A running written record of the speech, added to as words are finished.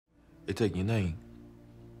They take your name,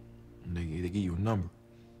 and they give you a number.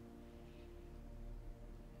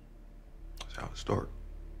 That's how it started.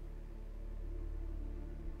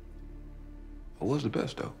 I was the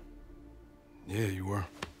best, though. Yeah, you were.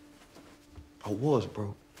 I was,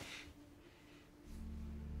 bro.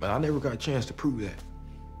 But I never got a chance to prove that.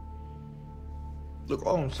 Look,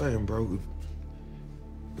 all I'm saying, bro,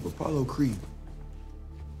 if Apollo Creed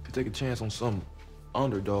could take a chance on some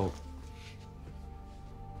underdog,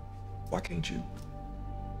 why can't you?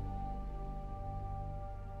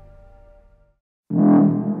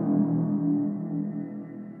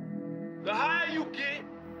 The higher you get,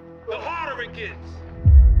 the harder it gets.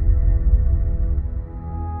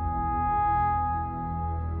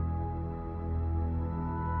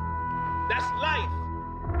 That's life.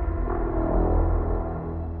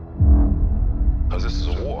 Because this is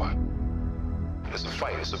a war. It's a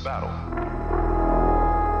fight, it's a battle.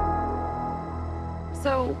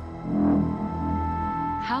 So,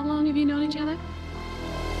 how long have you known each other?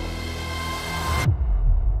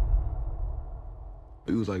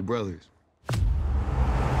 We was like brothers.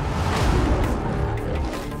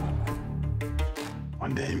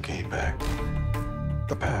 One day you came back.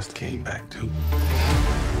 The past came back too.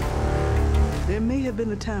 There may have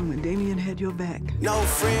been a time when Damien had your back. No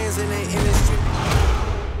friends in the industry.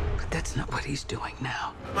 But that's not what he's doing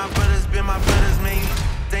now. My brothers been my brothers, man.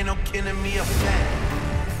 They no kidding me a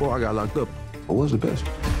fact. Before I got locked up, I was the best.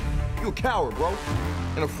 You a coward, bro,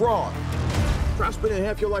 and a fraud. Try spending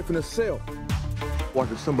half your life in a cell,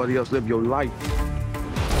 watching somebody else live your life.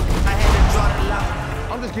 I had to draw the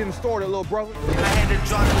line. I'm just getting started, little brother. I had to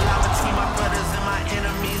draw the line between my brothers and my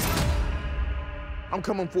enemies. I'm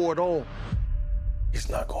coming for it all. He's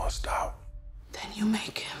not gonna stop. Then you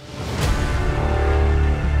make him.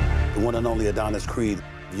 The one and only Adonis Creed,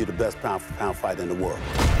 you're the best pound-for-pound fighter in the world.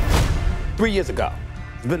 3 years ago,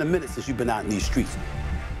 it's been a minute since you've been out in these streets.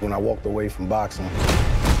 When I walked away from boxing,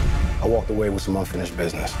 I walked away with some unfinished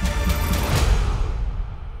business.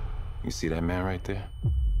 You see that man right there?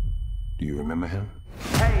 Do you remember him?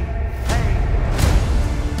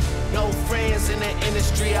 No friends in the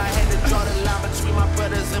industry. I had to draw the line between my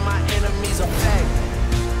brothers and my enemies. A fact.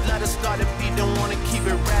 Let us start the beat, don't wanna keep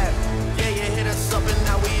it rap. Yeah, you hit us up and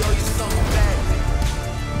now we owe you something back.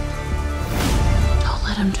 Don't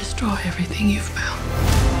let him destroy everything you've built.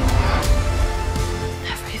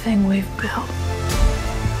 Everything we've built.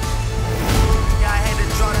 Yeah, I had to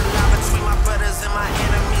draw the line between my brothers and my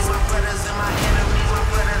enemies. My brothers and my enemies. My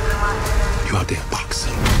brothers and my enemies. You out there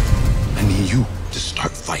boxing. I need you to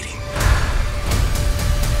start fighting.